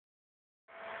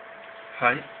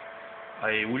Hi,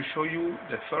 I will show you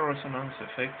the ferroresonance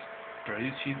effect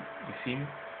produced within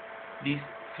this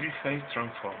three-phase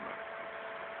transformer.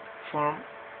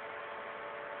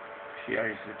 Here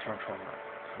is the transformer,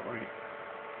 sorry.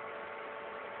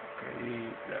 Okay,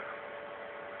 there.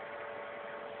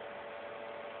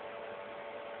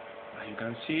 As you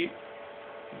can see,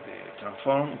 the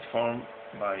transformer is formed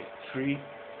by 3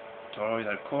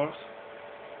 toroidal cores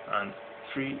and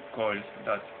 3 coils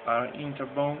that are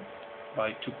interbound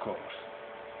by 2 cores.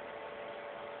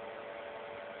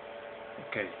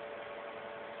 Okay,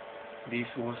 this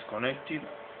was connected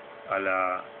a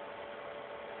la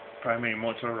primary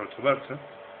motor rotoverter,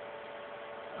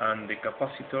 and the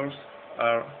capacitors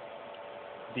are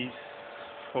these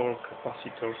 4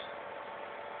 capacitors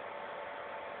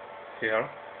here.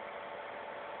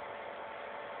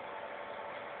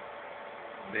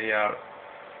 They are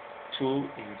 2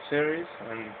 in series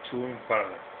and 2 in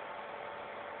parallel.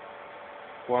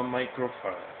 1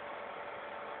 microfarad.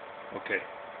 Okay.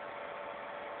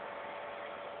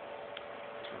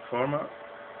 Transformer.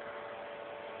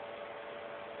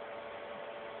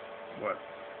 Well,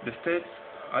 the steps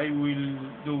I will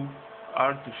do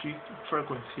are to shift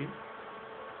frequency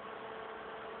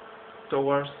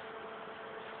towards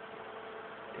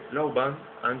low band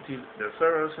until the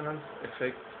ferroresonance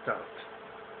effect starts.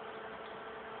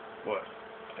 Well,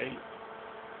 I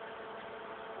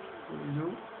will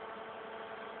do.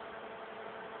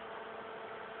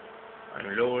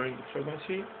 I'm lowering the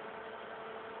frequency.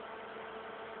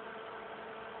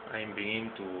 I'm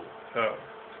beginning to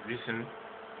listen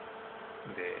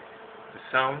the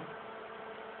sound.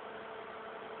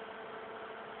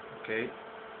 Okay.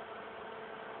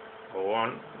 Go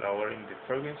on lowering the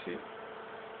frequency.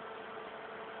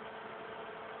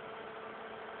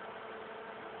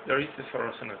 There is the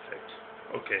ferroresonance effect.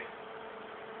 Okay.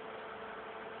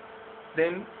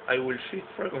 Then I will shift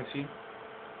frequency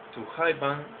to high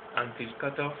band until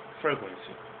cutoff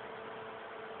frequency.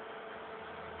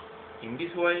 In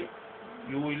this way,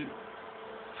 you will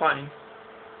find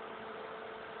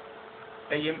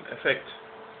AM effect,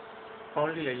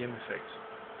 only AM effect.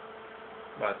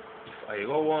 But if I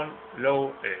go on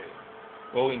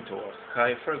going towards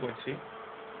high frequency,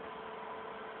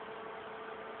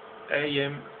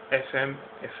 AM FM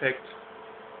effect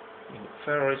in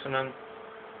ferroresonant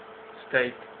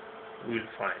state will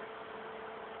find.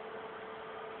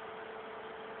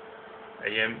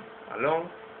 AM alone,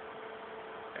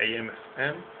 AM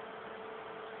FM.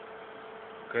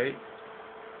 Okay,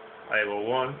 I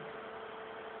go on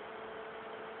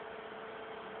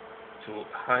to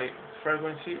high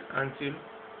frequency until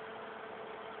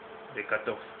the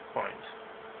cutoff point.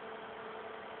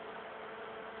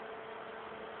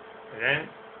 Again,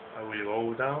 I will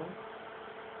go down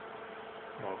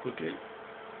more quickly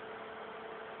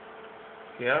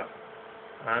here,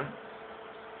 and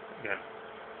again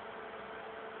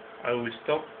I will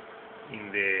stop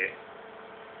in the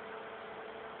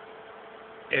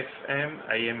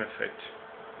FM-AM effect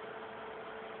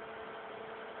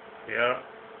here.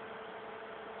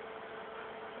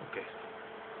 Okay,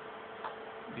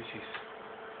 this is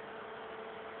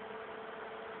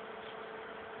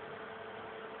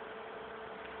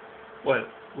well,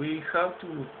 we have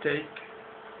to take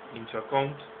into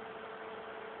account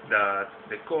that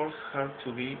the cores have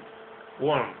to be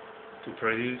warm to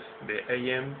produce the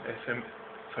AM-FM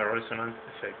ferroresonance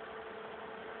effect.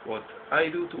 What I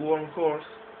do to warm cores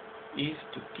is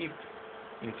to keep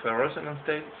in ferroresonance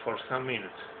state for some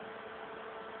minutes.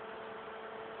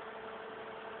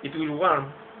 It will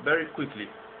warm very quickly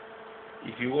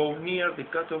if you go near the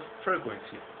cutoff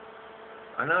frequency.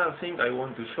 Another thing I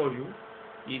want to show you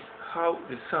is how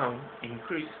the sound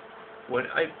increases when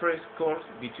I press cores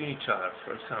between each other.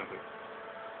 For example,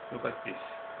 look at this.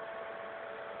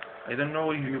 I don't know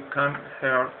if you can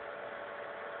hear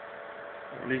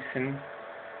or listen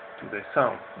to the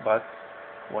sound, but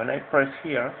when I press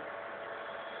here,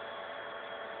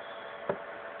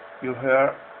 you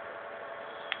hear.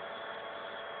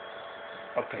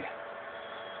 Okay,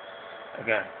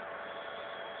 again.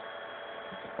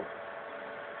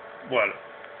 Well,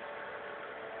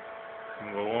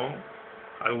 go on.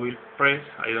 I will press.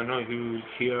 I don't know if you will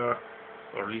hear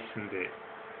or listen the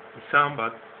sound,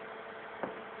 but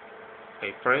I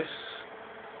press.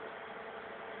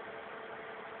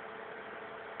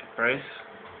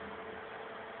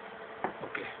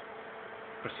 Okay.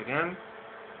 Press again.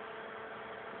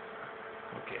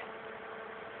 Okay.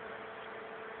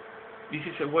 This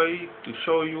is a way to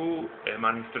show you a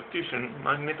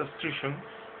magnetostriction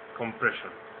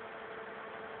compression.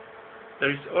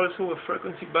 There is also a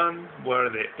frequency band where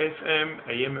the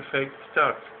FM-AM effect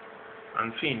starts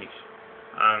and finishes.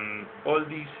 and all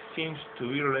this seems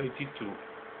to be related to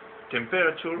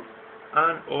temperature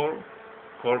and or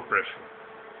core pressure.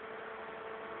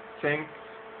 Thanks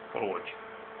for watching.